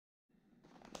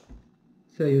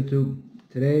So YouTube,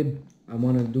 today I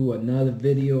want to do another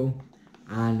video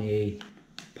on a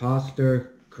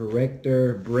posture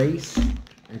corrector brace.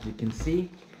 As you can see,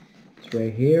 it's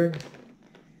right here.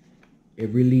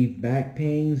 It relieves back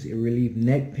pains, it relieves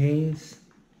neck pains.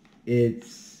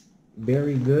 It's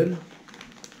very good.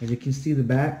 As you can see the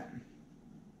back,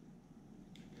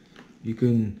 you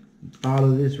can follow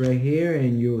this right here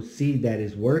and you'll see that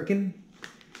it's working.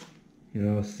 You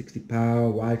know, 60 power,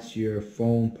 watch your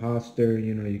phone posture,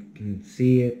 you know, you can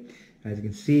see it. As you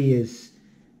can see, it's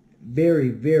very,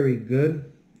 very good.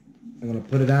 I'm gonna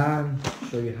put it on,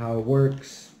 show you how it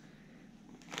works.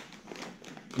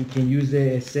 You can use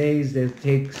it, it says that it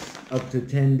takes up to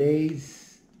 10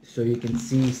 days, so you can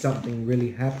see something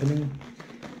really happening.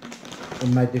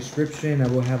 In my description, I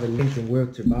will have a link and where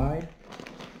to buy.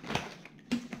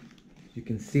 You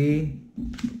can see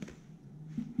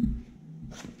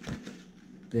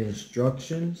the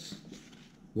instructions,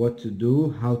 what to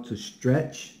do, how to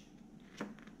stretch.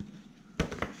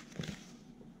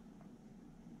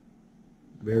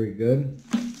 Very good.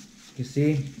 You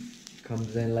see, it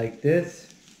comes in like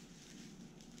this.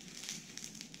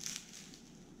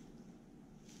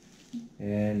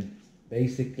 And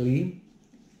basically,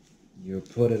 you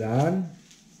put it on.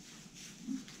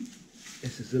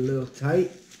 This is a little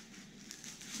tight.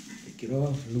 Take it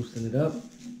off, loosen it up.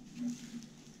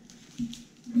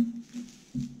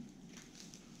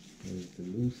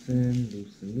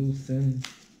 Here's the loosen.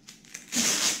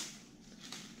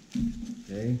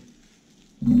 Okay.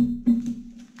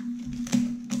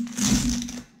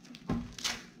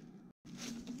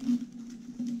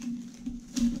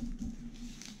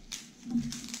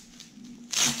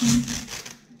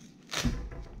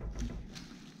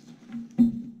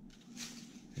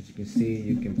 As you can see,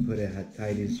 you can put it how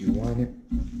tight as you want it.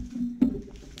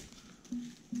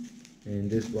 And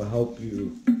this will help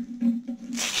you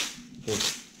go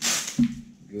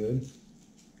good.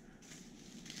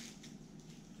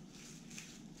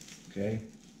 Okay.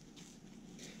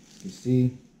 You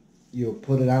see, you'll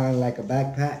put it on like a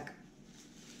backpack.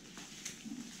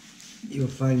 You'll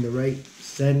find the right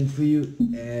setting for you,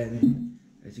 and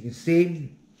as you can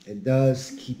see, it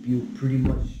does keep you pretty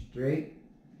much straight.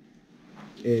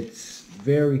 It's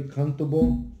very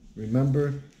comfortable.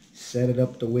 Remember, set it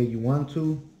up the way you want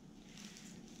to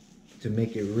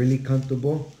make it really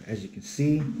comfortable. As you can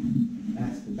see,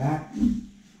 that's the back.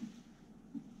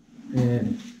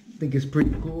 And I think it's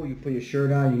pretty cool. You put your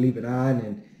shirt on, you leave it on,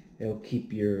 and it'll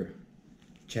keep your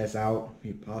chest out,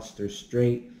 your posture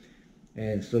straight.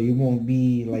 And so you won't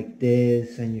be like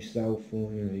this on your cell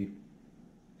phone. You know,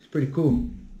 it's pretty cool.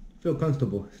 Feel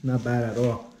comfortable. It's not bad at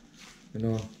all. You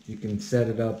know, you can set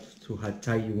it up to how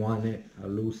tight you want it, how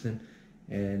loosen,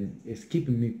 and it's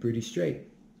keeping me pretty straight.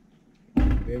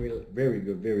 Very, very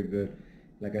good, very good.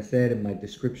 Like I said, in my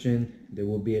description, there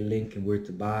will be a link and where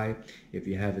to buy. If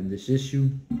you're having this issue,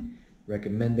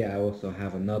 recommend it. I also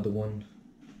have another one.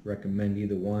 Recommend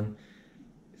either one.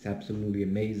 It's absolutely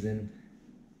amazing.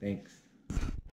 Thanks.